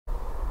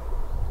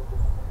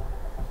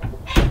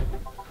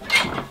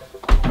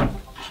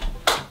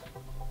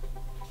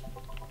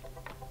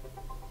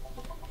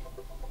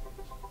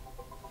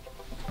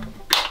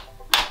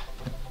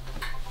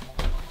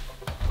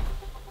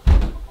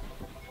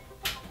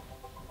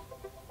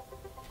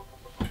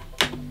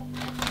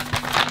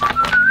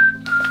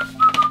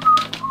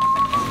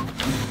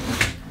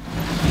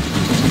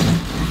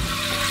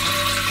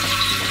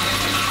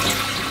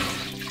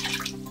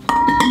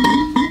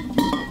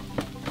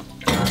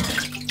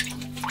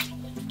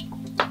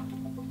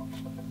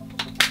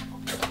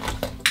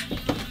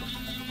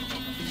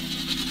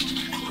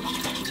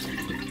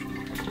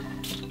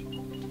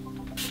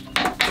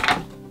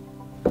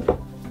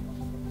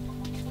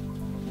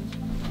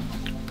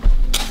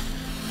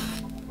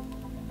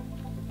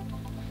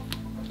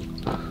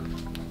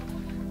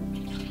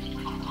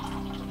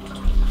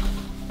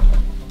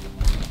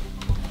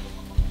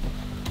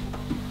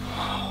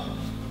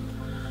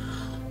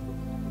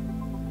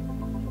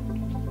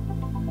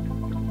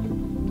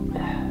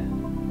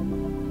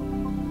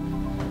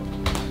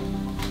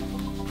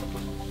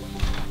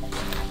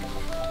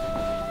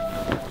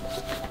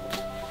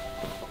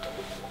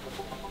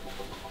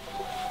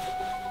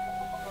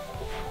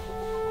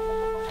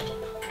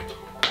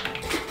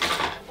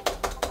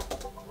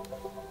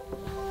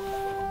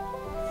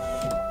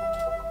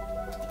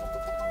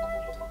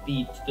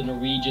beat the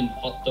Norwegian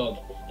hot dog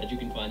that you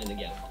can find in the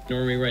gap.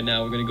 Norway right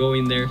now, we're gonna go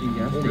in there.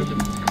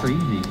 It's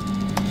crazy.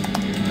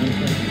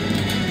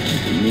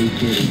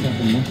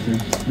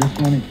 This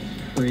one is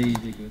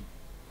crazy good.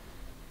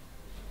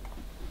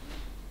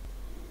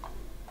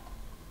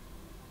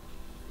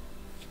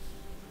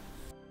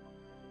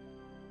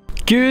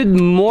 Good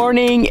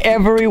morning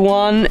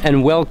everyone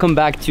and welcome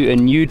back to a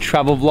new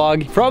travel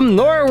vlog from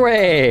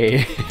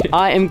Norway.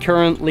 I am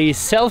currently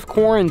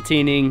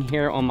self-quarantining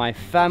here on my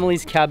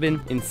family's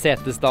cabin in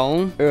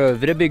Setesdalen,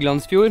 Øvre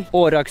Byglandsfjord,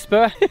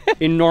 Åraksbø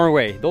in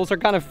Norway. Those are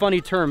kind of funny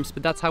terms,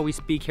 but that's how we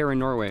speak here in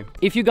Norway.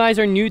 If you guys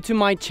are new to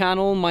my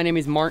channel, my name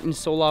is Martin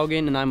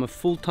Solhaugen and I'm a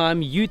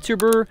full-time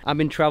YouTuber. I've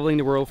been traveling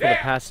the world for the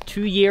past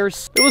 2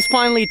 years. It was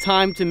finally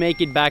time to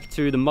make it back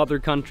to the mother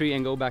country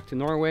and go back to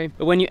Norway.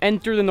 But when you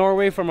enter the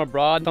Norway from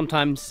abroad,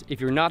 sometimes if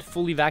you're not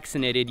fully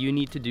vaccinated, you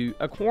need to do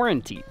a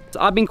quarantine. So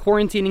I've been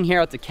quarantining here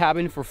at the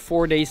cabin for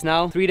 4 days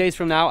now. 3 days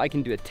from now, I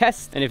can do a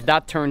test. And if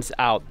that turns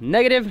out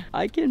negative,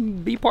 I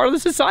can be part of the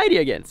society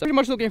again. So pretty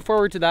much looking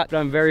forward to that. But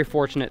I'm very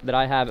fortunate that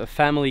I have a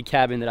family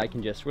cabin that I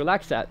can just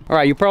relax at. All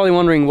right, you're probably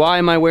wondering, why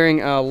am I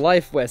wearing a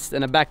life vest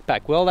and a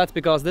backpack? Well, that's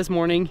because this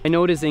morning I'm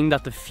noticing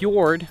that the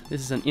fjord, this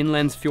is an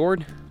inland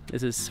fjord.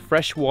 This is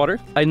fresh water.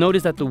 I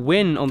noticed that the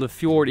wind on the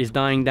fjord is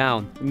dying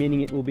down, meaning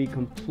it will be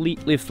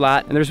completely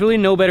flat. And there's really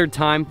no better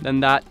time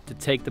than that to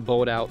take the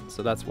boat out.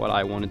 So that's what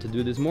I wanted to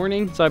do this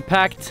morning. So I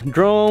packed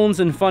drones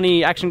and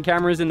funny action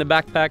cameras in the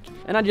backpack.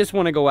 And I just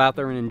want to go out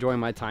there and enjoy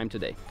my time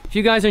today. If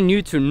you guys are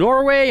new to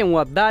Norway and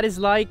what that is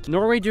like,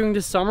 Norway during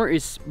the summer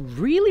is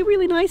really,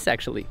 really nice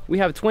actually. We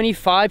have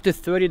 25 to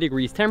 30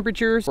 degrees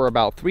temperatures for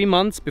about 3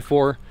 months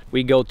before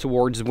we go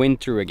towards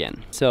winter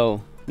again.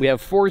 So we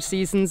have 4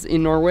 seasons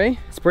in Norway: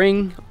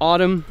 spring,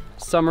 autumn,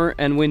 summer,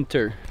 and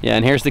winter. Yeah,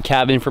 and here's the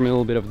cabin from a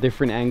little bit of a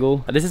different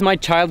angle. This is my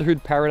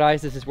childhood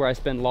paradise. This is where I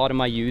spent a lot of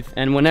my youth.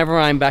 And whenever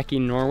I'm back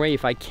in Norway,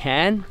 if I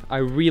can, I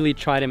really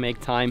try to make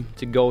time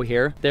to go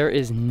here. There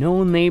is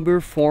no neighbor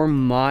for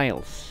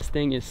miles. This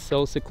thing is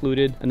so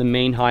secluded, and the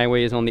main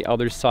highway is on the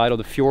other side of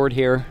the fjord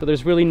here. So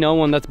there's really no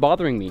one that's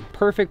bothering me.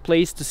 Perfect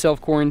place to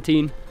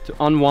self-quarantine, to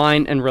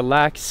unwind and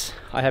relax.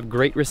 I have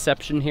great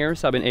reception here,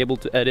 so I've been able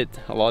to edit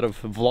a lot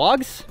of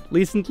vlogs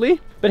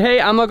recently. But hey,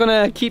 I'm not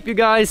gonna keep you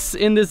guys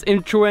in this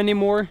intro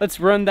anymore. Let's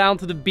run down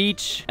to the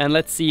beach and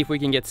let's see if we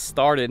can get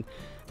started.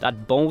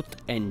 That boat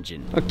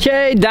engine.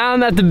 Okay,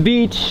 down at the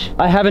beach.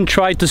 I haven't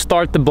tried to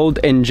start the boat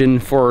engine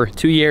for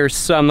 2 years,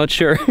 so I'm not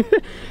sure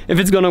if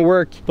it's gonna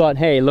work. But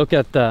hey, look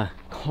at the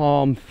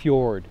calm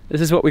fjord.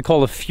 This is what we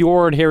call a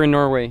fjord here in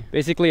Norway.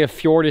 Basically, a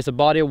fjord is a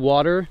body of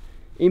water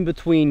in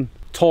between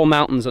tall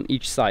mountains on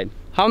each side.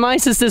 How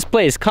nice is this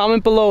place?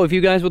 Comment below if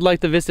you guys would like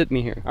to visit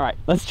me here. All right,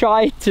 let's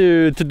try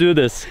to do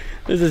this.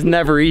 This is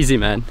never easy,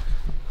 man.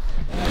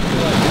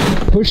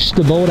 Push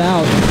the boat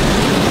out.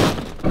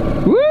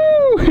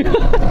 Woo!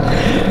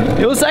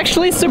 It was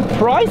actually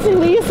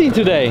surprisingly easy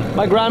today.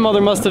 My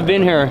grandmother must have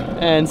been here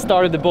and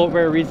started the boat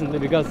very recently,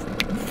 because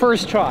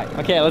first try.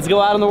 Okay, let's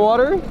go out in the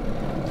water.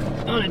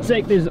 I'm gonna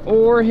take this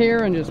oar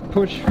here and just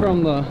push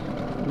from the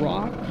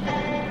rock.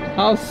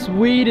 How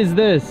sweet is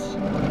this?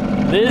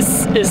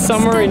 This is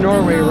summer in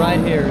Norway right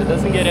here. It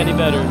doesn't get any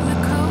better.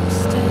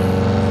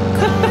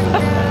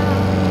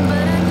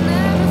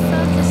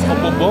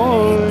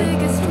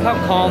 Look how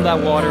calm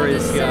that water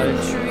is,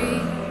 guys.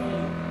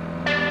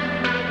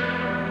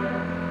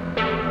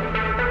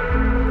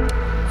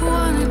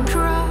 Wanna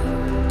drop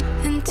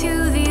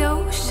into the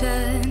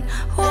ocean.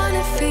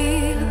 Wanna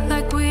feel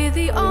like we're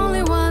the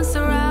only ones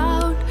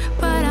around.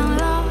 But I'm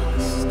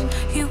lost.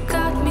 You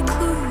got me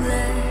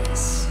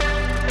clueless.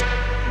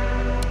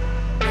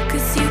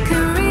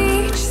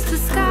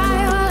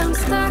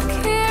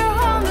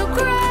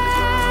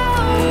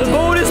 The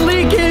boat is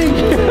leaking!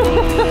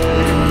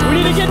 We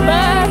need to get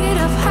back!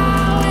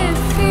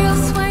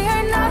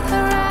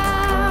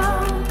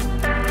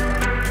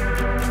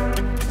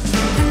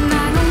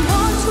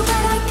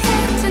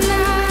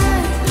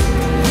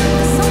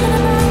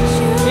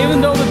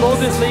 Even though the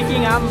boat is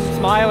leaking, I'm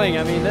smiling.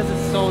 I mean, this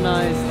is so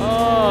nice.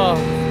 Oh,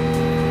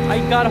 I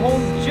got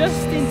home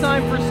just in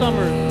time for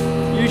summer.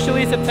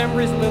 Usually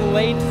September is a little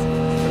late,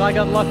 but I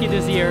got lucky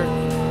this year.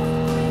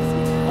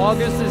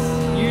 August is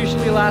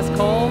usually last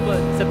call, but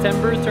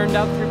September turned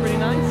out to be pretty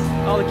nice.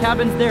 Oh, the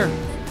cabin's there.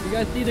 You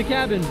guys see the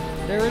cabin?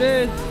 There it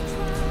is.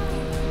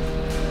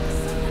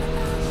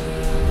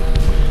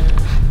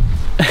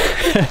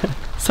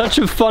 Such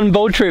a fun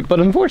boat trip, but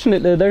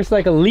unfortunately there's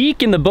like a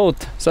leak in the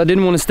boat, so I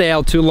didn't want to stay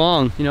out too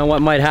long. You know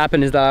what might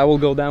happen is that I will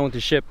go down with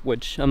the ship,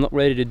 which I'm not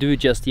ready to do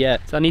just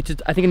yet. So I think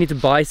I need to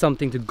buy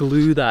something to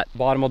glue that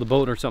bottom of the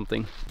boat or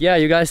something. Yeah,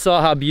 you guys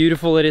saw how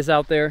beautiful it is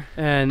out there,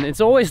 and it's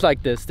always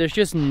like this. There's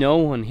just no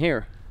one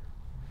here.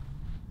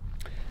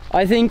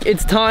 I think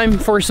it's time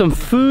for some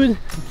food.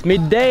 It's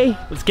midday.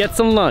 Let's get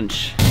some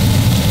lunch.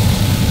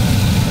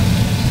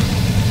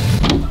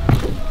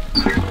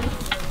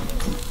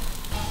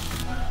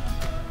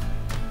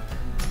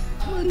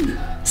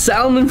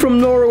 Salmon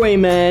from Norway,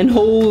 man.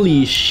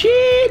 Holy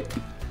shit.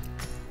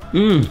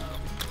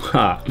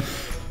 Ha.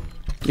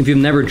 If you've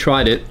never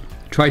tried it,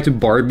 try to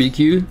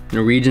barbecue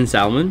Norwegian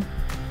salmon.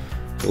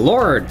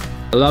 Lord,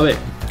 I love it.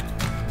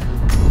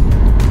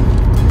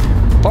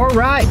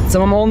 Alright,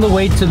 so I'm on the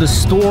way to the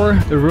store.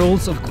 The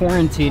rules of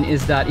quarantine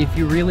is that if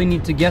you really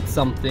need to get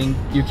something,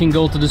 you can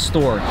go to the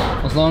store,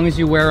 as long as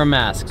you wear a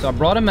mask. So I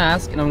brought a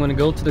mask and I'm gonna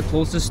go to the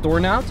closest store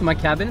now, to my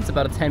cabin. It's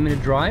about a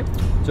 10-minute drive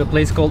to a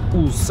place called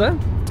Ose.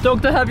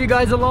 Stoked to have you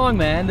guys along,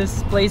 man.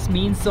 This place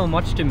means so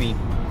much to me.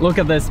 Look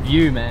at this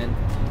view, man.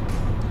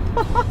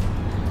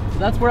 So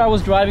that's where I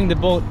was driving the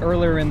boat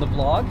earlier in the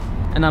vlog.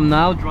 And I'm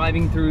now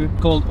driving through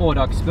called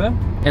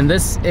Ådaksbø. And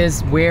this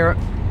is where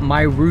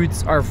my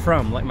roots are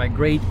from. Like my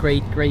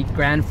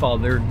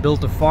great-great-great-grandfather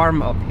built a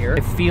farm up here.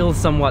 It feels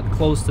somewhat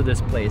close to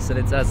this place, and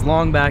it's as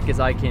long back as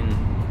I can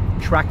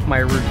track my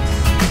roots.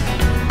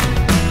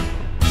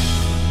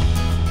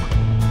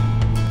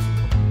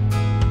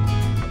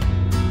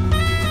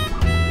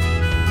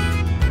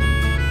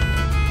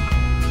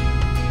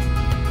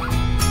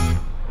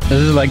 This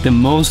is like the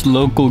most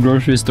local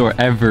grocery store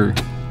ever.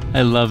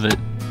 I love it.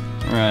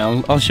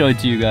 Alright, I'll show it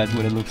to you guys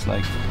what it looks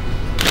like.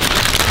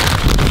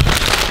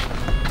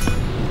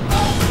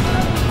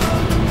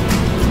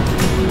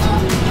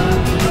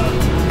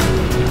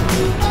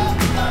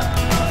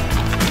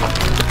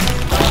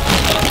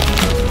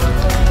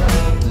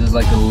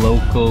 Like a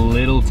local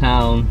little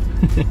town.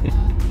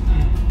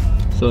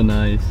 So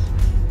nice.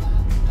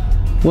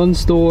 One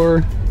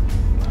store,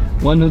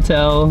 one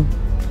hotel,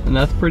 and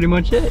that's pretty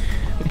much it.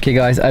 Okay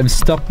guys, I've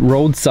stopped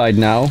roadside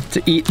now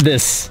to eat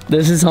this.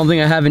 This is something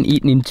I haven't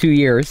eaten in 2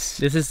 years.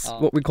 This is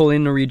what we call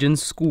in Norwegian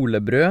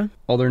skolebrød,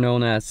 other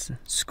known as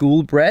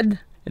school bread.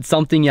 It's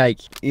something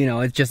like, you know,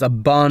 it's just a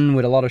bun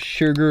with a lot of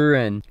sugar,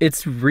 and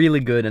it's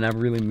really good, and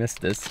I've really missed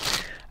this.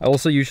 I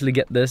also usually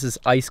get this as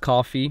iced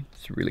coffee.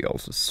 It's really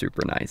also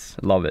super nice.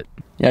 I love it.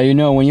 Yeah, you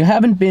know, when you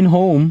haven't been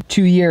home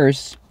 2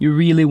 years, you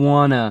really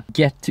wanna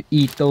get to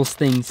eat those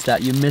things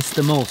that you miss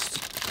the most.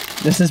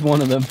 This is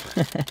one of them.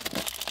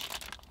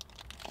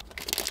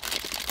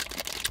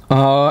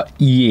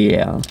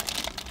 Yeah.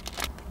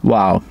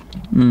 Wow.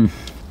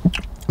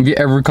 If you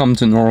ever come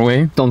to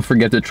Norway, don't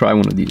forget to try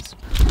one of these.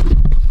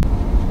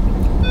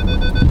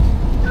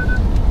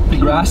 The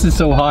grass is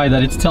so high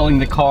that it's telling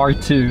the car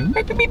to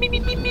beep, beep, beep,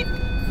 beep, beep, beep.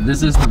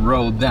 This is the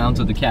road down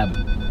to the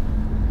cabin.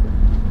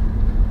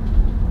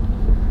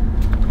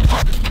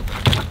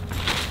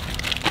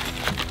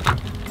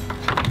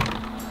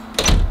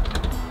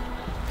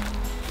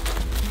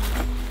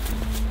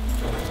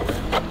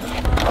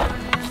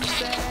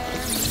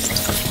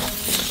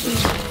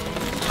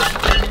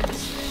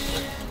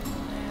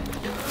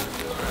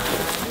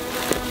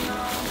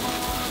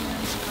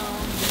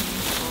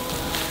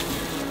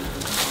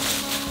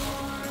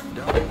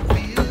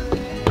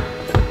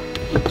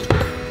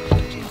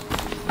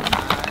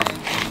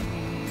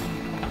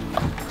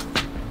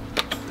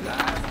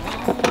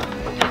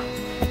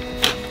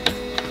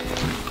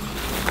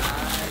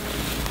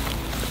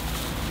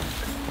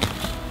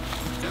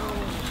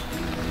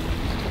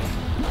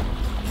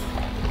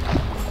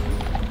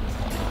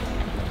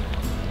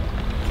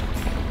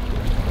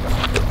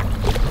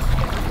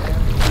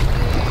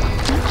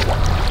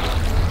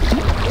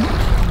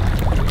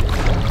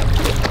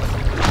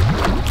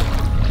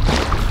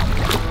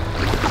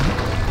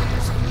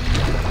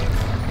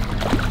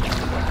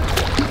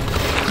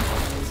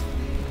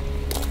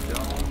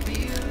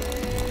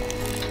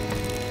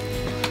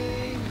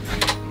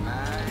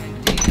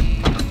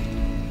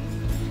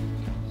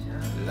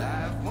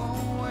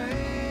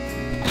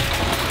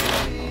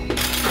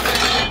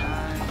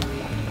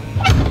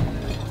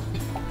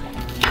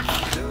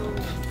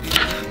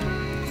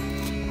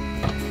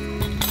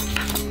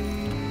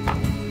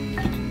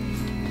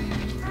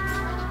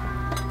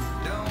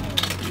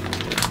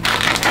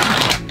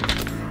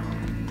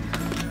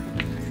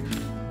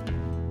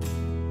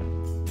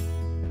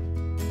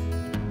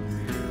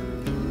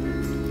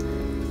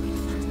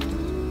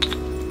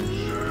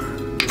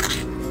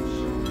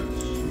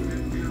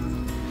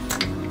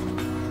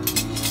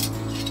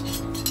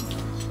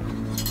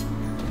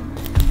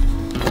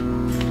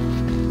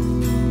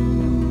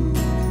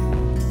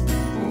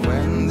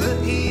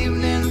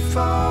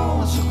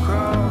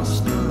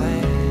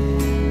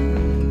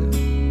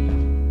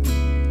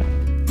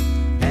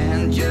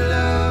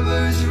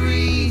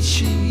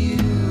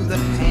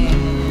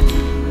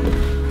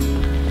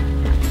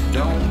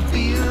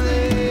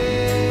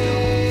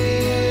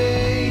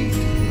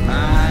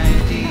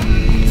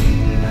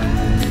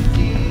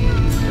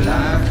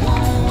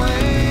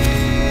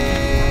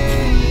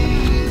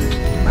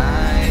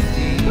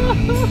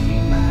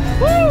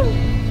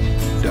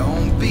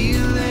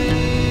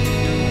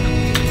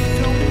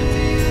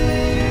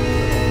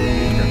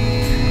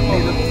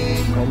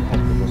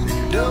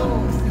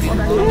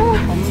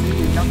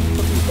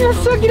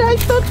 så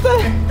greit dette.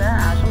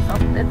 Dette som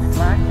sagt et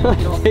svært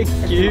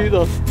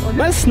Gud,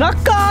 men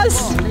snakkes!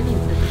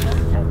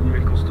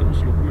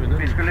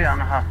 Vi skulle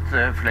gjerne hatt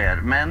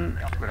flere, men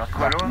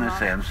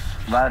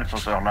kvartmuseumsvær på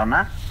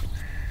Sørlandet.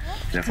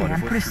 Det får du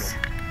få.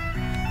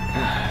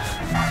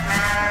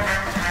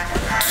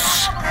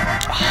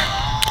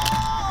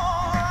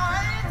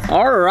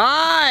 All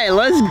right,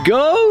 let's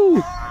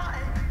go.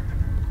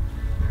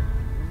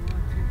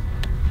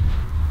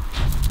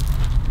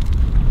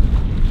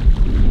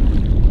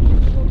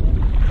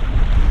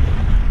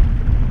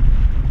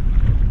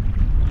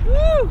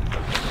 Woo!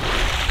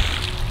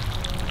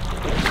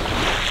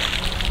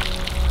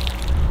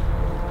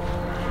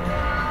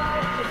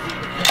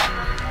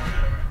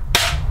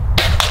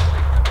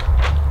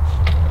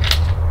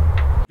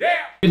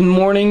 Good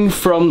morning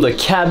from the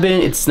cabin.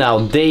 It's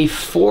now day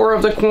 4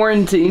 of the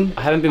quarantine.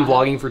 I haven't been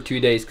vlogging for 2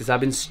 days because I've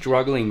been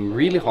struggling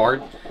really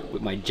hard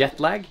with my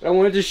jet lag. I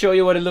wanted to show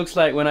you what it looks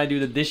like when I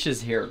do the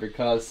dishes here,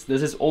 because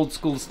this is old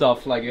school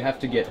stuff. Like, you have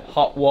to get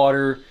hot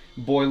water,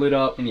 boil it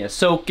up, and yeah,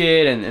 soak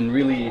it and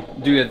really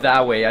do it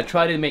that way. I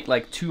try to make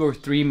like 2 or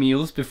 3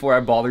 meals before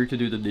I bother to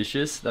do the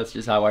dishes. That's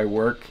just how I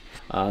work.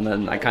 And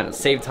then I kind of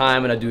save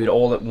time and I do it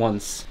all at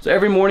once. So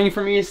every morning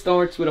for me, it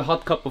starts with a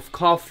hot cup of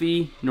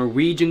coffee,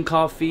 Norwegian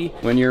coffee.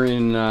 When you're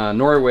in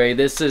Norway,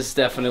 this is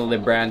definitely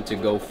the brand to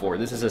go for.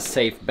 This is a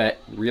safe bet.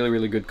 Really,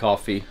 really good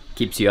coffee.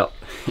 Keeps you up.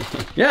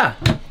 Yeah,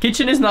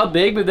 kitchen is not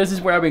big, but this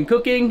is where I've been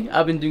cooking.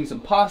 I've been doing some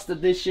pasta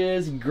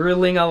dishes,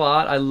 grilling a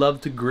lot. I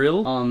love to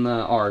grill on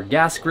our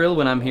gas grill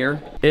when I'm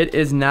here. It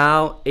is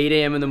now 8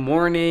 a.m. in the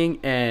morning,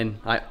 and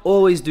I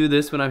always do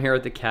this when I'm here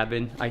at the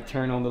cabin. I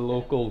turn on the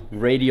local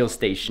radio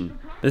station.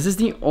 This is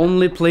the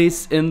only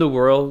place in the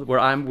world where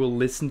I will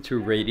listen to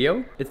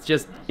radio. It's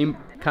just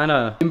kind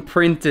of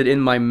imprinted in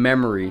my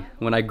memory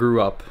when I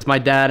grew up. My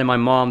dad and my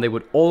mom, they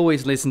would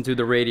always listen to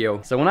the radio.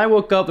 So when I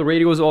woke up, the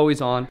radio was always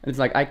on. And it's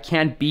like, I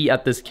can't be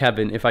at this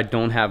cabin if I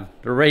don't have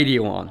the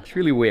radio on. It's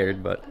really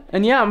weird, but...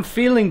 And yeah, I'm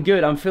feeling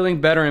good. I'm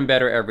feeling better and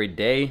better every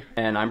day.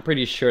 And I'm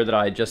pretty sure that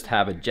I just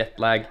have a jet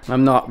lag.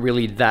 I'm not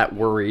really that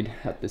worried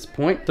at this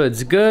point. So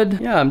it's good.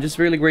 Yeah, I'm just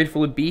really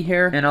grateful to be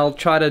here. And I'll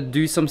try to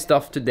do some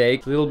stuff today.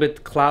 It's a little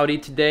bit cloudy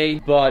today,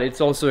 but it's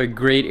also a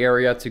great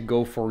area to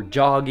go for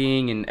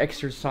jogging and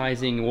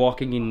exercising,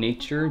 walking in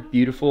nature.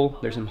 Beautiful.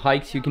 There's some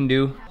hikes you can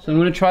do. So I'm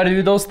gonna try to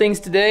do those things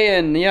today,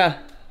 and yeah,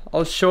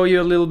 I'll show you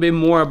a little bit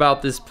more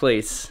about this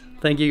place.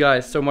 Thank you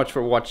guys so much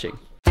for watching.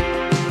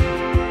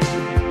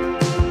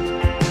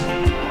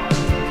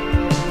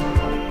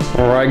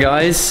 Alright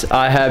guys,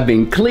 I have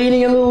been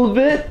cleaning a little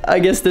bit. I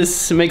guess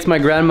this makes my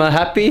grandma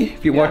happy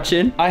if you're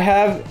watching. I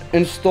have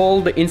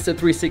installed the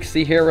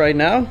Insta360 here right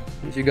now.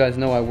 As you guys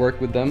know, I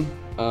worked with them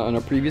on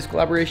a previous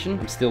collaboration.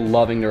 I'm still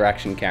loving their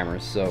action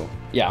cameras, so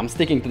yeah, I'm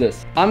sticking to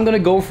this. I'm gonna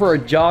go for a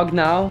jog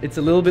now. It's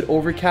a little bit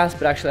overcast,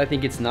 but actually I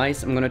think it's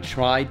nice. I'm gonna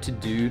try to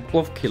do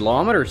 12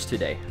 kilometers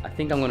today. I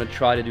think I'm gonna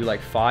try to do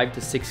like 5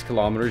 to 6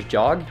 kilometers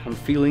jog. I'm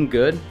feeling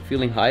good,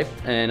 feeling hyped,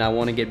 and I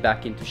wanna get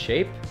back into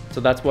shape. So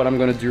that's what I'm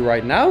gonna do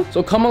right now.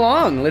 So come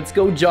along, let's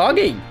go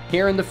jogging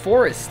here in the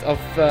forest of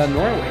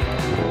Norway.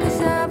 'Cause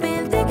I've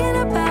been thinking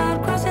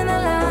about crossing the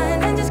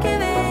line and just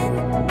giving.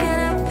 And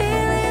I'm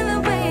feeling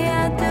the way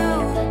I do.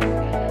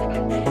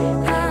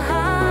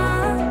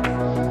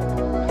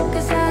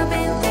 'Cause I've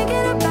been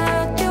thinking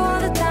about you all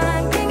the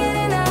time, can't get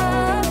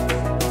enough.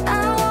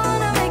 I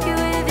wanna make it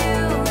with you.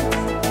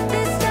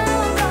 This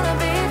time I'm gonna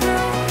be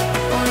true.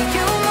 Only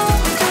you move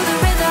me to the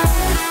rhythm.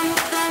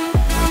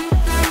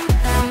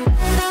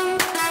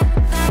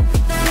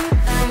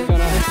 We're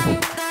gonna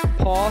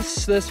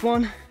pause this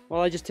one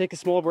while I just take a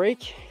small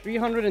break.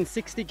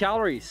 360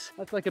 calories.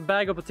 That's like a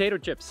bag of potato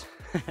chips.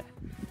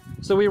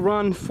 So we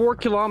run 4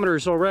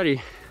 kilometers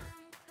already.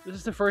 This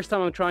is the first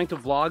time I'm trying to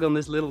vlog on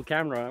this little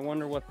camera. I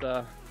wonder what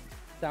the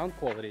sound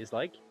quality is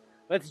like.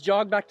 Let's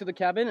jog back to the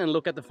cabin and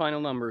look at the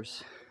final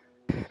numbers.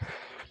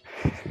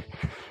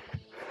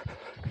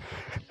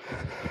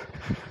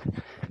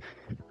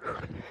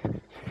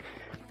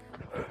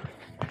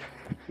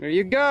 There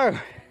you go.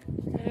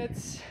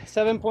 It's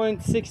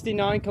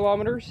 7.69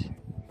 kilometers.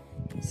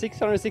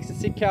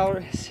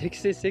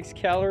 666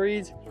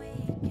 calories,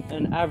 and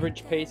an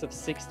average pace of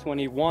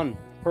 621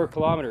 per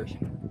kilometer.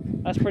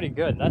 That's pretty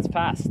good. That's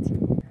fast.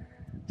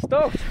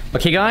 Stoked.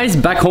 Okay guys,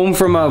 back home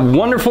from a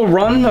wonderful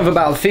run of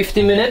about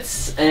 50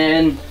 minutes,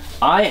 and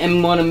I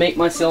am gonna make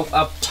myself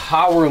a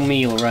power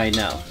meal right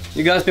now.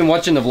 You guys been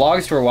watching the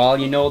vlogs for a while,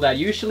 you know that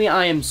usually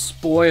I am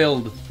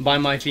spoiled by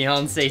my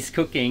fiance's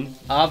cooking.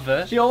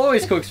 Ave, she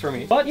always cooks for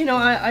me. But you know,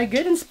 I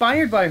get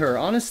inspired by her,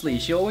 honestly.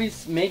 She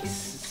always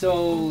makes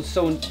so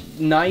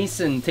nice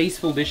and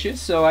tasteful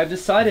dishes. So I've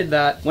decided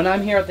that when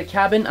I'm here at the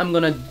cabin, I'm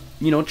gonna,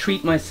 you know,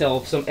 treat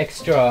myself some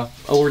extra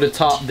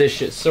over-the-top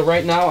dishes. So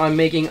right now I'm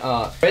making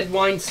a red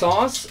wine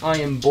sauce. I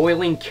am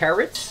boiling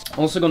carrots.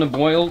 Also gonna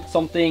boil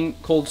something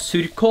called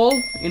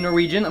surkål in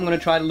Norwegian. I'm gonna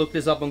try to look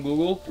this up on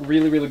Google.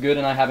 Really, really good,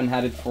 and I haven't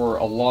had it for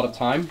a lot of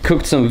time.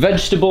 Cooked some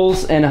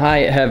vegetables, and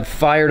I have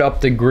fired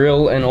up the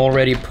grill and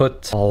already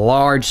put a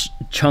large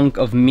chunk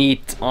of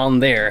meat on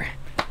there.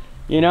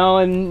 You know,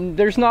 and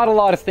there's not a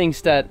lot of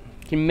things that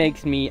can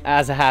make me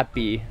as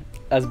happy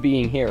as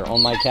being here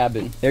on my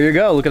cabin. There you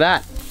go, look at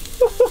that.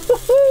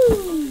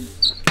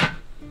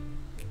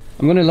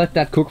 I'm gonna let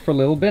that cook for a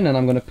little bit, and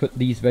I'm gonna put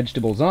these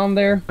vegetables on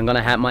there. I'm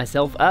gonna have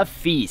myself a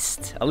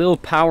feast, a little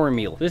power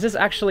meal. This is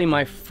actually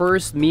my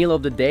first meal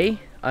of the day.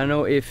 I don't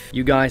know if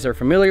you guys are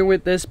familiar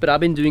with this, but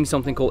I've been doing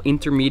something called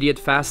intermediate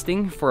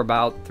fasting for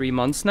about 3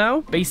 months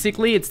now.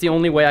 Basically, it's the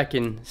only way I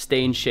can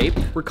stay in shape.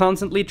 We're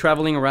constantly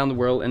traveling around the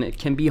world and it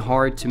can be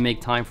hard to make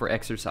time for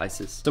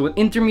exercises. So with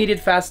intermediate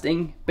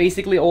fasting,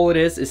 basically all it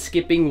is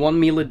skipping 1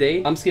 meal a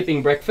day. I'm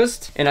skipping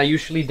breakfast and I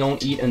usually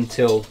don't eat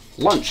until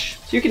lunch.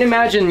 So you can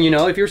imagine, you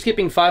know, if you're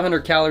skipping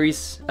 500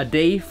 calories a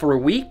day for a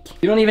week,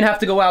 you don't even have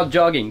to go out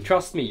jogging.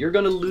 Trust me, you're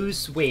gonna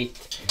lose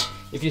weight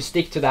if you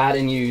stick to that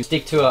and you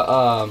stick to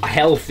a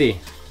healthy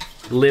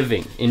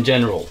living in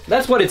general.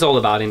 That's what it's all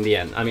about in the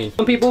end. I mean,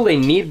 some people, they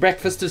need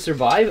breakfast to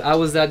survive. I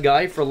was that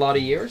guy for a lot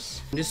of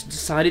years. I just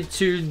decided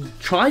to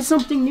try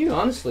something new,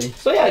 honestly.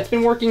 So yeah, it's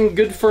been working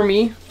good for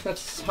me.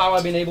 That's how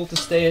I've been able to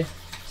stay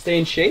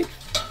in shape.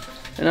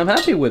 And I'm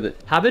happy with it.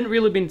 Haven't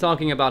really been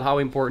talking about how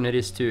important it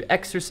is to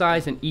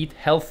exercise and eat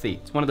healthy.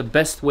 It's one of the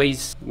best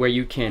ways where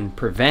you can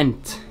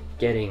prevent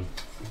getting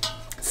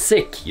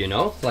sick, you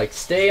know? Like,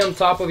 stay on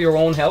top of your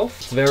own health.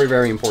 It's very,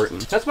 very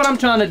important. That's what I'm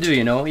trying to do,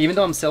 you know? Even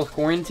though I'm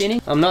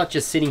self-quarantining, I'm not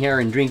just sitting here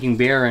and drinking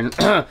beer and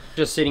and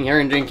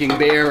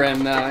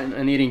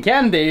eating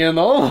candy, you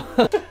know?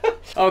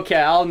 Okay,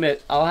 I'll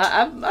admit,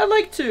 I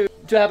like to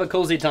have a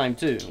cozy time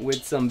too,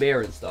 with some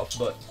beer and stuff,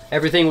 but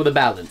everything with a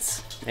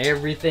balance.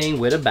 Everything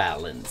with a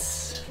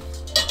balance.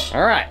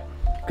 All right,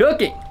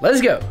 cooking,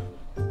 let's go.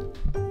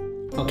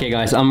 Okay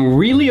guys, I'm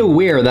really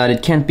aware that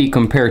it can't be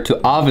compared to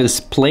Avis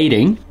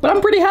plating, but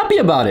I'm pretty happy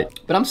about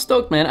it. But I'm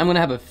stoked, man. I'm gonna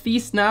have a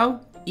feast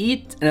now,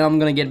 eat, and I'm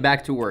gonna get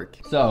back to work.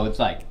 So it's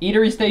like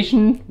eatery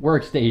station,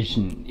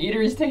 workstation,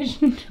 eatery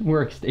station,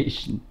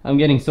 workstation. I'm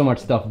getting so much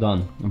stuff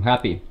done. I'm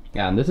happy.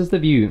 Yeah, and this is the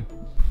view.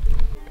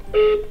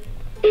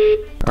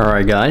 All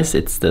right guys,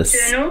 it's this.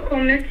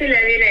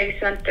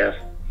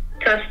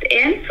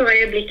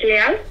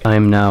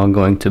 I'm now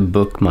going to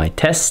book my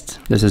test.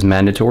 This is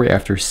mandatory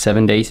after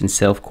 7 days in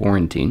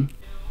self-quarantine.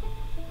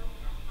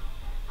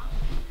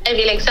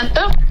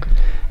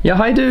 Ja,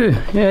 hei du.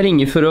 Jeg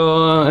ringer for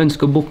å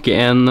ønske å booke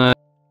en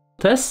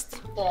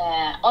test.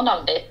 Og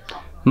navnet ditt?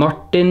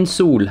 Martin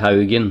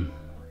Solhaugen.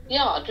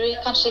 Ja, du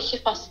er kanskje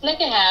ikke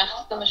fastlege her,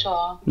 skal vi se.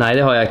 Nei,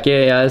 det har jeg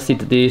ikke. Jeg har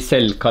sittet i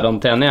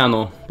selvkarantene jeg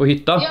nå, på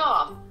hytta.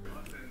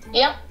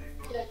 Ja.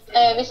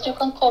 Hvis du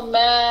kan komme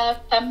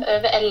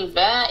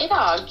 11:05 i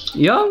dag.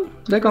 Ja,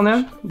 det kan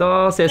jeg.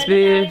 Da ses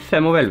vi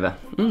 11:05.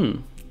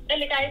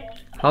 Veldig greit.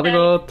 Ha det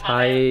godt,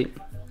 hei.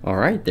 All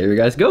right, there you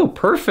guys go,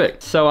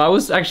 perfect. So I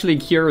was actually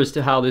curious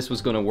to how this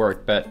was gonna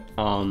work, but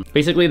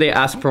basically they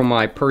asked for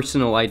my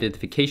personal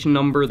identification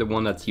number, the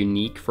one that's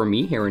unique for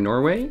me here in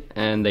Norway,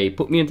 and they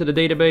put me into the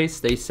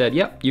database. They said,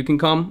 yep, you can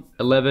come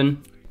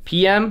 11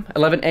 p.m.,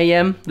 11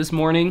 a.m. this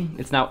morning.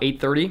 It's now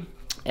 8:30,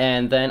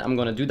 and then I'm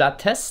gonna do that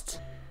test.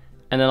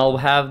 And then I'll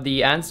have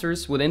the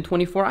answers within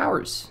 24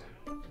 hours.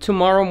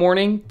 Tomorrow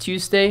morning,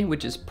 Tuesday,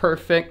 which is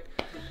perfect.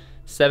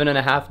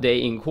 7.5 day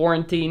in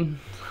quarantine.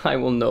 I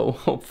will know,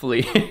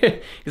 hopefully.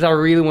 Because I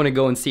really want to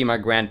go and see my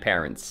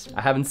grandparents.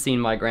 I haven't seen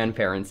my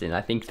grandparents in,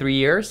 I think, 3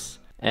 years.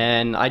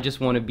 And I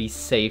just want to be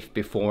safe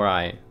before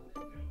I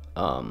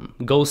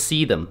go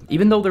see them.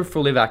 Even though they're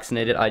fully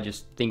vaccinated, I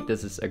just think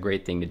this is a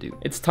great thing to do.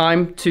 It's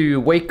time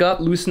to wake up,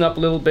 loosen up a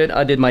little bit.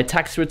 I did my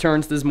tax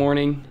returns this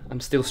morning. I'm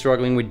still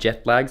struggling with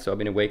jet lag, so I've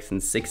been awake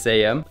since 6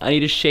 a.m. I need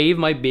to shave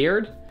my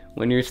beard.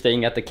 When you're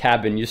staying at the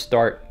cabin, you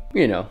start,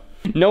 you know,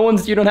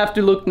 you don't have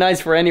to look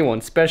nice for anyone,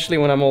 especially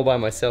when I'm all by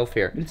myself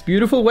here. It's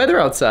beautiful weather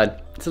outside.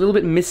 It's a little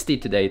bit misty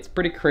today. It's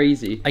pretty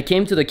crazy. I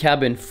came to the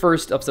cabin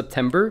 1st of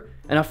September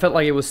and I felt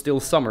like it was still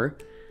summer.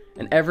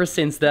 And ever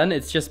since then,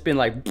 it's just been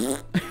like,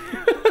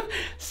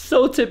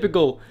 so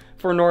typical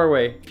for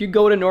Norway. If you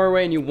go to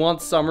Norway and you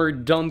want summer,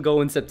 don't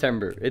go in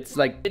September. It's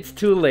like, it's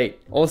too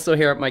late. Also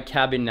here at my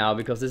cabin now,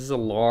 because this is a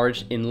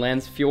large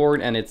inland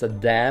fjord and it's a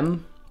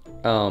dam.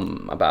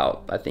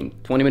 About, I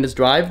think, 20 minutes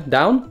drive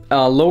down.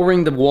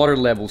 Lowering the water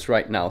levels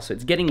right now, so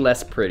it's getting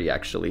less pretty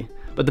actually.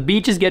 But the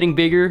beach is getting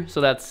bigger,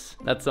 so that's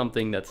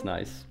something that's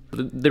nice.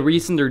 The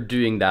reason they're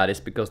doing that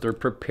is because they're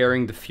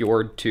preparing the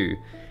fjord to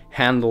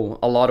handle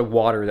a lot of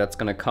water that's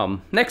gonna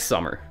come next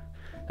summer.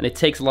 And it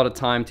takes a lot of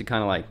time to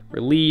kind of like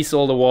release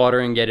all the water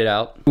and get it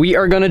out. We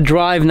are gonna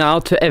drive now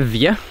to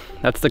Evje.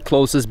 That's the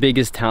closest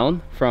biggest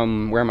town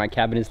from where my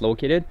cabin is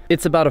located.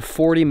 It's about a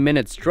 40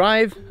 minutes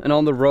drive, and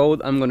on the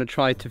road I'm gonna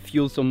try to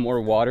fuel some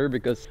more water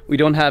because we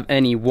don't have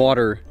any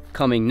water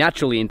coming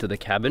naturally into the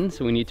cabin,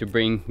 so we need to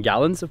bring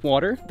gallons of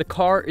water. The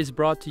car is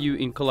brought to you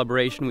in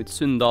collaboration with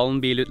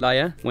Sundalen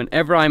Bilutleie.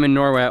 Whenever I'm in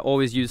Norway, I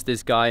always use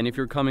this guy, and if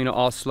you're coming to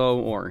Oslo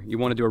or you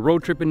want to do a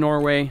road trip in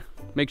Norway,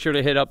 make sure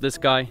to hit up this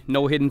guy.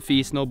 No hidden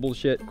fees, no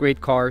bullshit. Great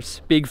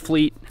cars, big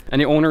fleet, and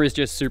the owner is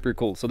just super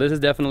cool. So this is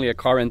definitely a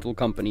car rental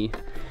company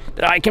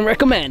that I can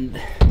recommend.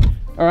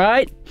 All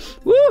right,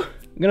 woo!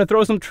 I'm gonna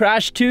throw some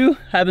trash too.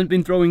 Haven't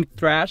been throwing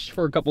trash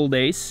for a couple of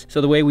days.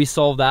 So the way we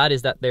solve that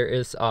is that there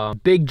is a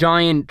big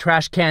giant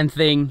trash can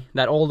thing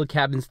that all the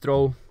cabins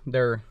throw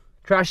their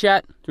trash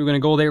at. So we're gonna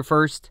go there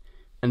first,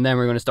 and then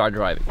we're gonna start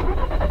driving.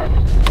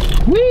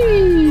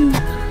 Whee!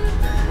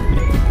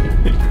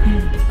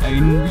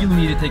 You really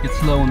need to take it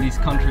slow on these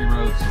country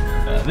roads.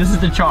 This is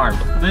the charm.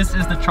 This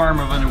is the charm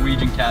of a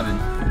Norwegian cabin.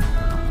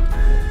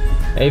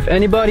 If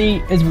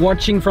anybody is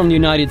watching from the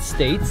United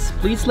States,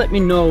 please let me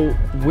know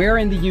where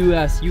in the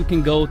US you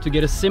can go to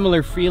get a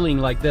similar feeling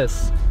like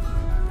this.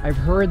 I've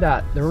heard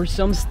that there are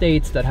some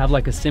states that have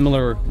like a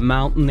similar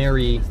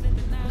mountainary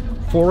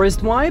forest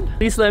vibe.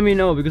 Please let me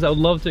know because I would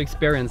love to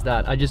experience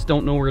that. I just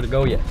don't know where to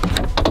go yet.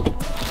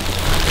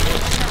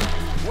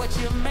 What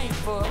you're made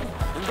for,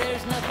 and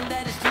there's nothing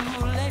that is too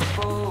late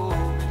for.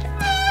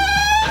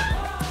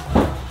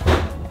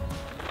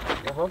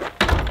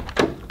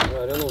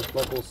 I don't know,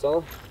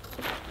 smakosal.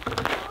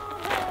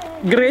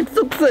 Great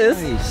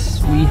success!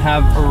 Nice. We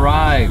have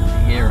arrived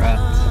here at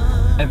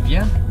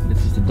Evje.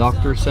 This is the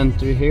doctor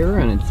center here,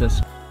 and it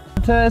says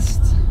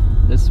test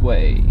this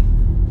way.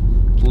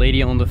 The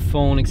lady on the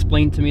phone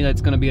explained to me that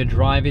it's gonna be a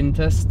drive-in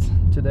test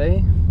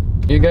today.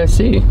 You guys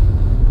see?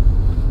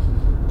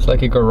 It's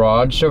like a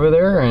garage over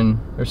there, and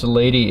there's a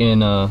lady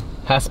in a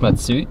hazmat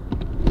suit.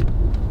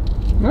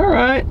 All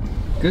right,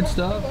 good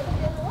stuff.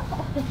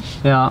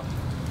 Yeah.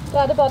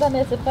 Da det bare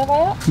neseprøver,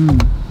 ja.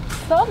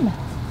 Sånn.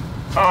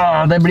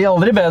 Ah, det blir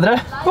aldri bedre.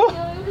 Nei, det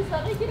gjør jo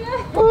dessverre ikke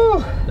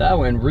det. That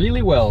went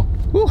really well.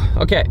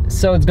 Okay,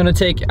 so it's gonna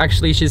take,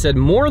 actually she said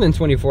more than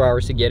 24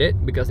 hours to get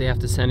it because they have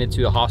to send it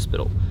to a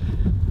hospital.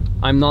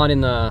 I'm not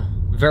in a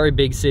very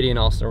big city in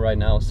Oslo right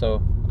now,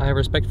 so I have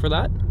respect for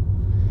that.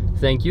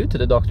 Thank you to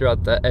the doctor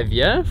at the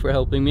Evje for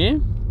helping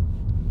me.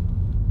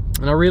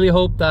 And I really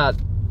hope that,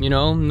 you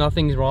know,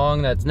 nothing's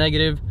wrong, that's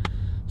negative,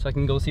 so I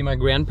can go see my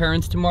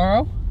grandparents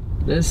tomorrow.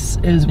 This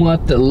is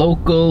what the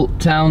local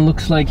town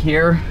looks like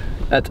here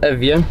at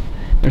Evje.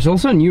 There's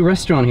also a new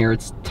restaurant here.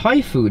 It's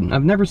Thai food.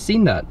 I've never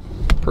seen that.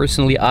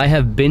 Personally, I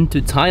have been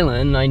to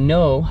Thailand and I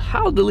know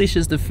how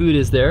delicious the food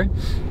is there.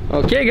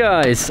 Okay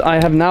guys, I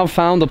have now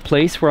found a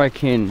place where I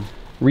can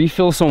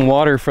refill some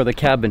water for the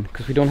cabin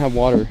because we don't have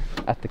water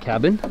at the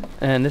cabin.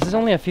 And this is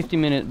only a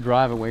 50-minute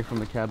drive away from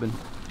the cabin.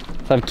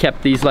 So I've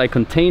kept these like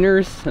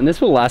containers and this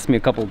will last me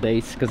a couple of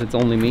days because it's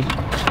only me.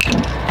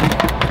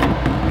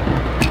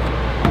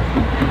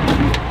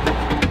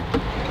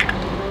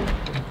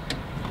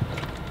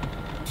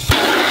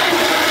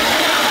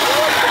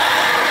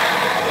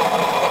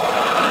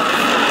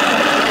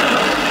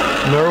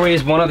 Norway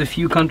is one of the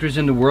few countries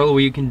in the world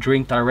where you can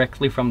drink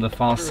directly from the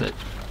faucet.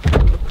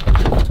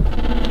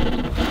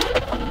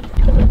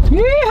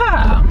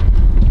 Yeah!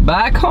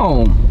 Back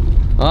home.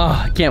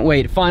 Oh, I can't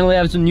wait. Finally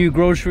have some new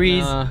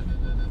groceries.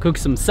 Cook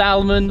some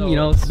salmon, you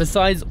know.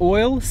 Besides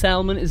oil,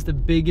 salmon is the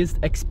biggest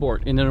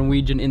export in the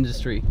Norwegian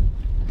industry.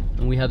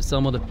 And we have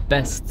some of the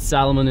best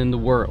salmon in the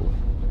world.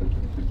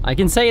 I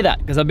can say that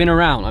because I've been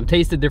around. I've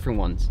tasted different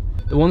ones.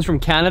 The ones from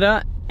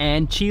Canada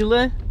and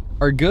Chile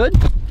are good.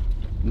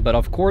 But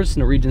of course,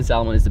 Norwegian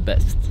salmon is the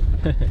best.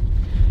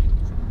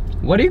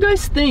 What do you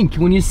guys think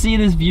when you see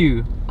this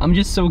view? I'm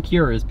just so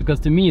curious because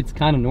to me it's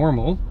kind of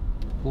normal.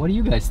 What do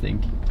you guys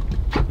think?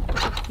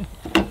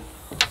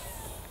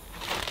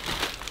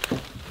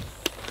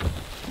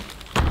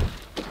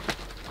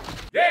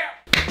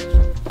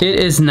 It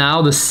is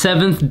now the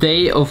 7th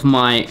day of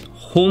my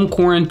home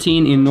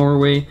quarantine in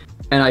Norway,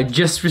 and I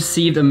just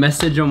received a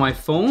message on my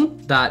phone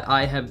that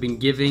I have been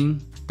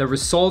giving the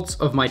results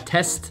of my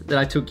test that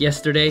I took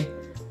yesterday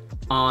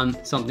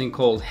on something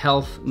called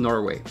Health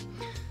Norway.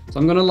 So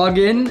I'm gonna log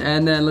in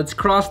and then let's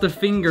cross the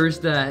fingers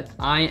that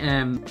I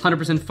am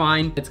 100%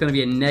 fine. It's gonna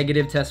be a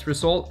negative test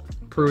result,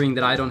 proving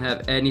that I don't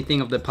have anything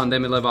of the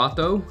pandemic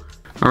levato.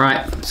 All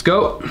right, let's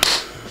go.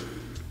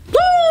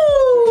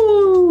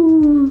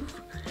 Woo!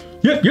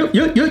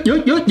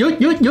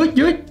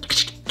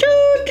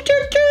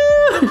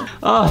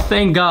 Oh,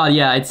 thank God,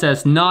 yeah, it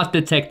says not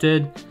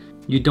detected.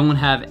 You don't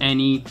have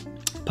any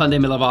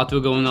pandemic levato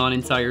going on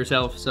inside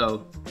yourself,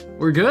 so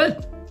we're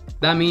good.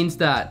 That means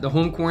that the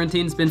home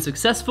quarantine's been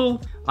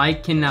successful. I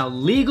can now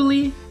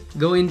legally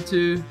go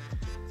into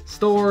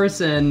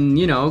stores and,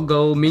 you know,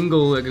 go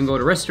mingle. I can go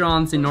to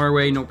restaurants in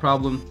Norway, no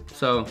problem.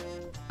 So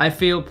I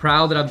feel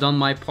proud that I've done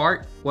my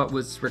part, what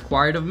was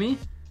required of me,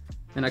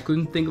 and I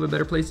couldn't think of a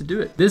better place to do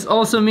it. This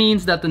also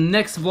means that the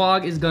next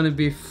vlog is gonna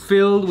be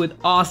filled with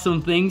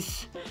awesome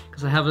things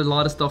because I have a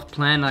lot of stuff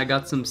planned. I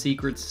got some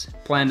secrets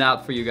planned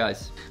out for you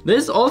guys.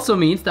 This also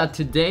means that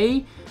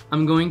today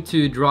I'm going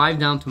to drive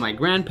down to my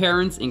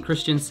grandparents in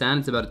Kristiansand.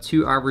 It's about a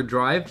 2-hour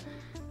drive.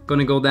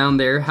 Gonna go down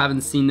there, haven't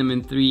seen them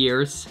in 3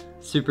 years.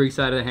 Super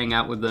excited to hang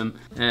out with them.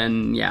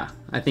 And yeah,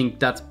 I think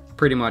that's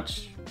pretty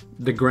much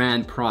the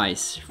grand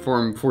prize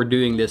for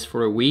doing this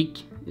for a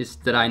week, is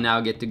that I now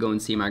get to go and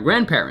see my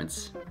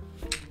grandparents.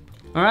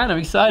 All right, I'm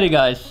excited,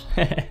 guys.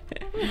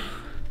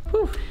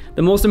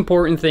 The most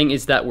important thing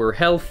is that we're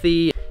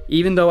healthy.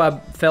 Even though I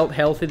felt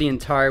healthy the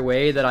entire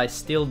way, that I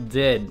still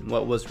did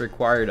what was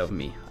required of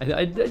me.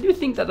 I do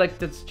think that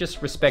that's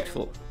just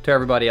respectful to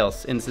everybody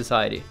else in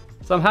society.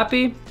 So I'm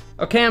happy.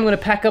 Okay, I'm gonna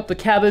pack up the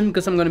cabin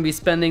because I'm gonna be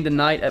spending the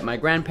night at my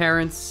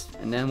grandparents,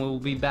 and then we'll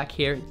be back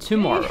here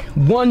tomorrow.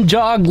 One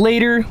jog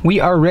later, we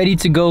are ready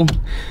to go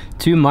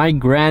to my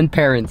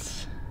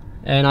grandparents.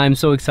 And I'm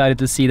so excited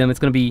to see them. It's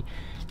gonna be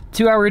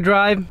 2-hour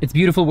drive. It's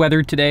beautiful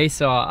weather today,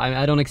 so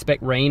I don't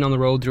expect rain on the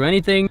roads or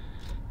anything.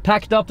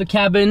 Packed up the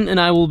cabin and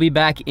I will be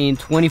back in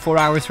 24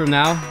 hours from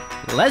now.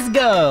 Let's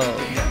go!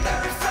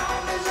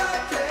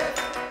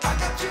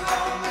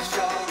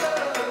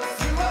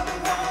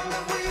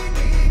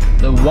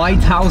 The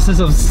white houses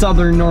of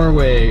southern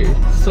Norway.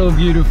 So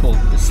beautiful.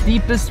 The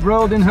steepest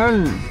road in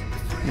Hull.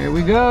 Here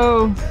we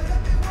go.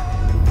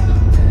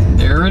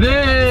 There it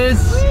is.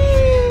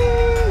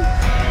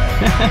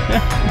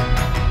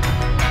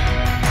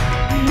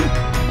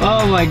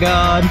 Oh my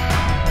god.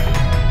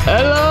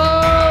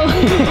 Hello!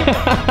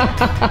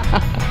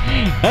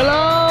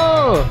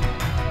 Hello!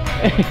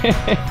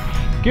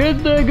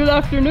 Good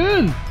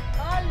afternoon.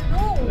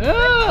 Hallo!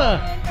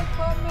 Yeah.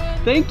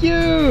 Velkommen! Thank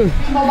you.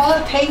 Må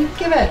bare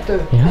tenke, vet du.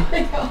 Yeah.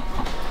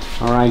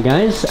 Alright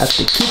guys, at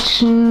the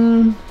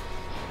kitchen.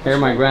 Here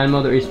my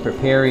grandmother is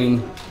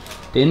preparing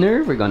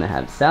dinner. We're gonna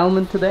have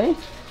salmon today.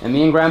 And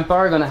me and Grandpa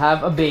are gonna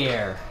have a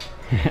bear.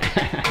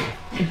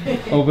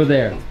 Over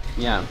there.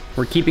 Yeah,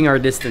 we're keeping our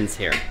distance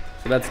here.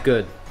 So that's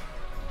good.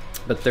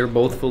 But they're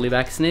both fully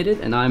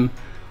vaccinated and I'm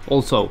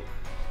also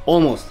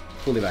almost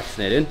fully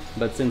vaccinated.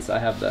 But since I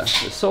have the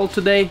result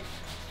today,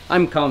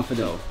 I'm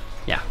confident.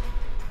 Yeah.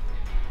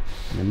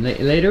 And then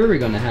later we're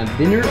gonna have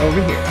dinner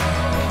over here.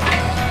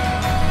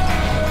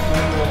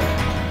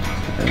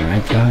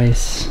 Alright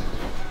guys.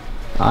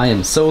 I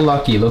am so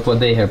lucky. Look what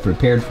they have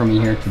prepared for me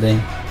here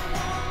today.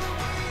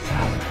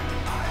 Salad.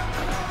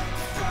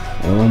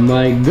 Oh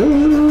my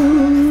god.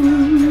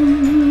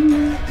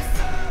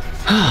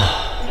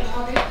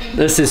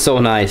 This is so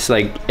nice.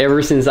 Like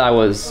ever since I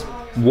was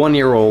 1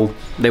 year old,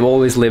 they've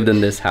always lived in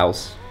this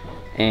house.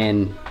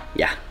 And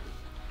yeah,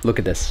 look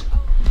at this.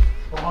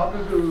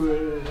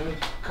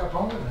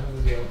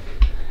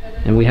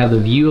 And we have the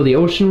view of the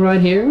ocean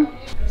right here.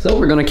 So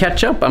we're gonna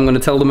catch up. I'm gonna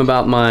tell them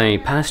about my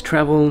past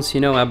travels.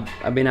 You know,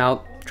 I've been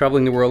out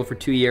traveling the world for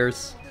 2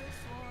 years.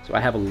 So I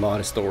have a lot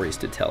of stories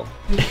to tell.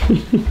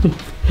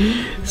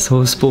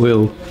 So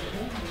spoiled.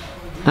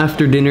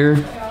 After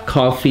dinner,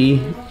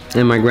 coffee,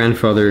 and my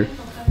grandfather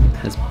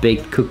has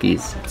baked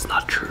cookies. It's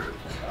not true.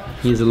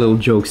 He's a little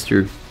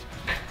jokester.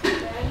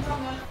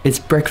 It's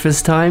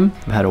breakfast time.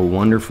 I've had a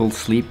wonderful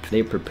sleep.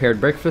 They prepared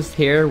breakfast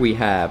here. We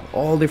have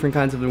all different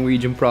kinds of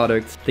Norwegian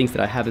products, things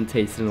that I haven't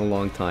tasted in a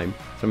long time.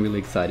 So I'm really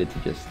excited to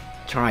just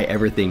try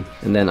everything.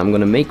 And then I'm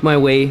gonna make my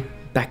way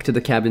back to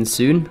the cabin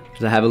soon,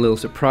 because I have a little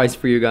surprise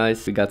for you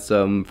guys. We got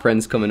some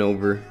friends coming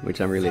over, which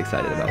I'm really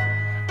excited about.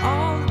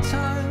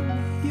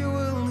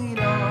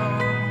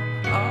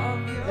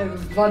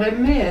 Var det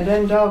med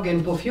den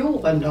dagen på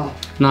fjorden da?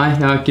 Nei, jeg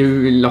har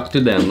ikke lagt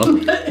ut det enda.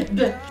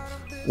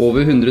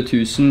 Over 100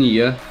 000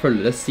 nye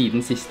følgere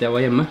siden sist jeg var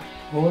hjemme.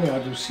 Ja,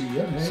 du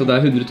sier det. Så det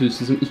er 100 000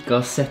 som ikke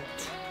har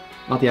sett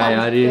at jeg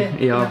er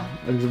i, ja,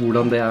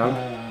 hvordan det er.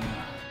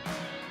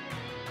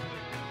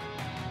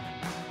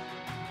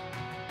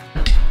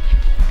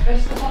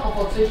 Bestefar har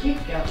fått seg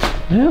kikker.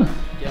 Ja.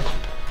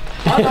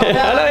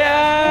 Hallo,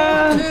 ja!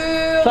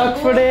 Takk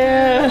for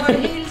det! Og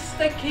hils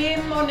til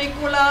Kim og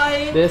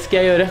Nikolai. Det skal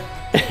jeg gjøre.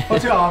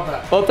 Og til Ave.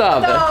 Og til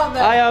Ave.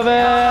 Hei, Ave!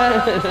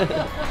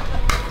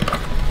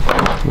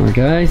 Alright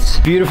guys,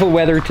 beautiful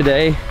weather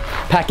today.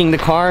 Packing the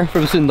car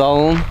from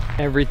Solhaugen.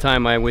 Every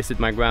time I visit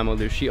my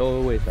grandmother, she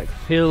always like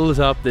fills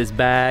up this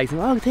bag.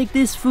 Oh, take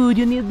this food,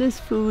 you need this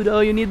food.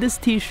 Oh, you need this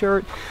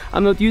t-shirt.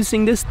 I'm not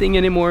using this thing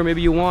anymore,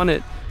 maybe you want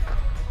it.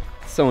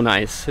 So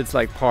nice, it's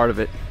like part of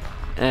it.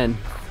 And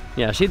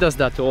yeah, she does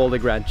that to all the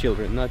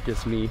grandchildren, not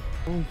just me.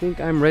 I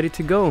think I'm ready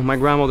to go. My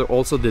grandmother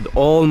also did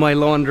all my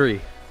laundry.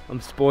 I'm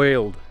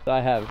spoiled.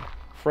 I have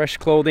fresh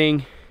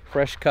clothing,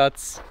 fresh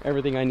cuts,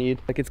 everything I need.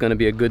 Like it's gonna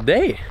be a good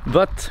day.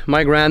 But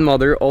my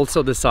grandmother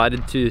also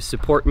decided to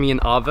support me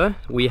and Ave.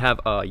 We have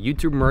a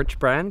YouTube merch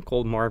brand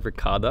called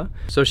Marvicada.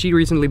 So she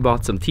recently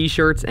bought some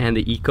t-shirts and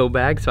the eco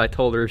bag. So I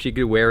told her if she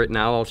could wear it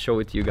now, I'll show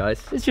it to you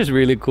guys. It's just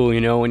really cool,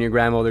 you know, when your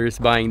grandmother is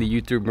buying the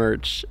YouTube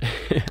merch.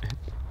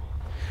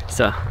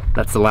 So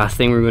that's the last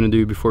thing we're gonna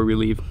do before we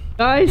leave.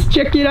 Guys,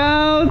 check it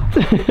out!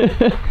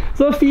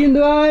 Så fin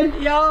du er!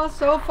 Ja,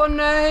 så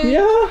fornøyd.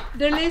 Ja!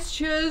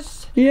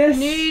 Delicious. Yes!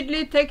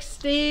 Nydelig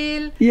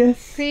tekstil. Yes!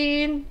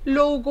 Fin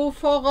logo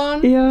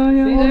foran. Ja,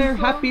 ja. There,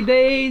 Happy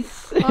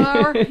days!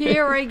 Are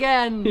here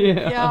again.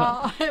 Ja. Ja,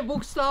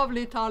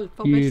 bokstavlig talt,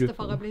 for Beautiful.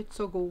 bestefar er blitt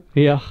så god.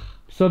 Ja.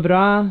 Så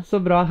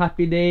bra.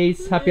 Happy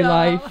days, happy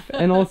Ja. life.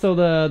 And also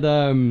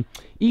the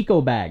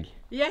eco bag.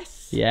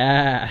 Yes.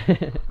 Yeah.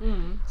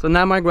 So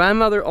now my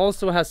grandmother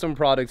also has some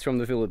products from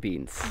the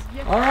Philippines.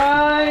 Yes. All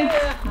right.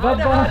 Ha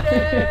det, ha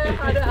det.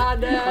 Ha det, ha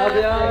det. Ha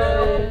det, ha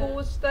det.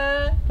 Kos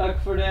deg.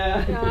 Takk for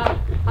det. Ja,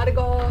 ha det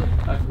godt.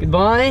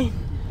 Goodbye.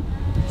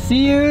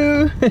 See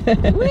you.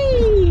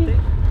 Whee.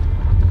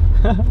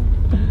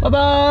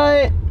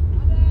 Bye-bye.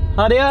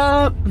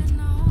 Hadia.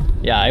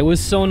 Yeah, it was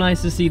so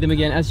nice to see them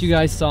again. As you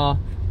guys saw,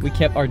 we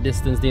kept our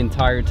distance the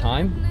entire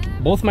time.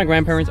 Both my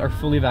grandparents are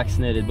fully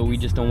vaccinated, but we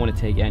just don't want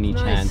to take any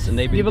chance. And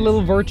they give a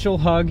little virtual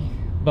hug,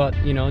 but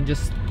you know,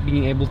 just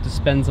being able to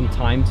spend some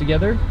time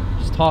together,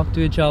 just talk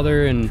to each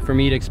other, and for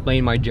me to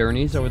explain my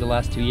journeys over the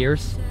last 2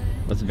 years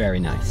was very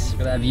nice. Look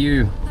at that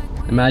view.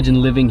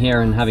 Imagine living here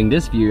and having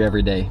this view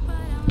every day.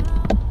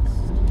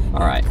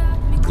 All right,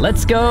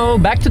 let's go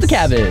back to the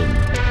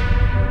cabin.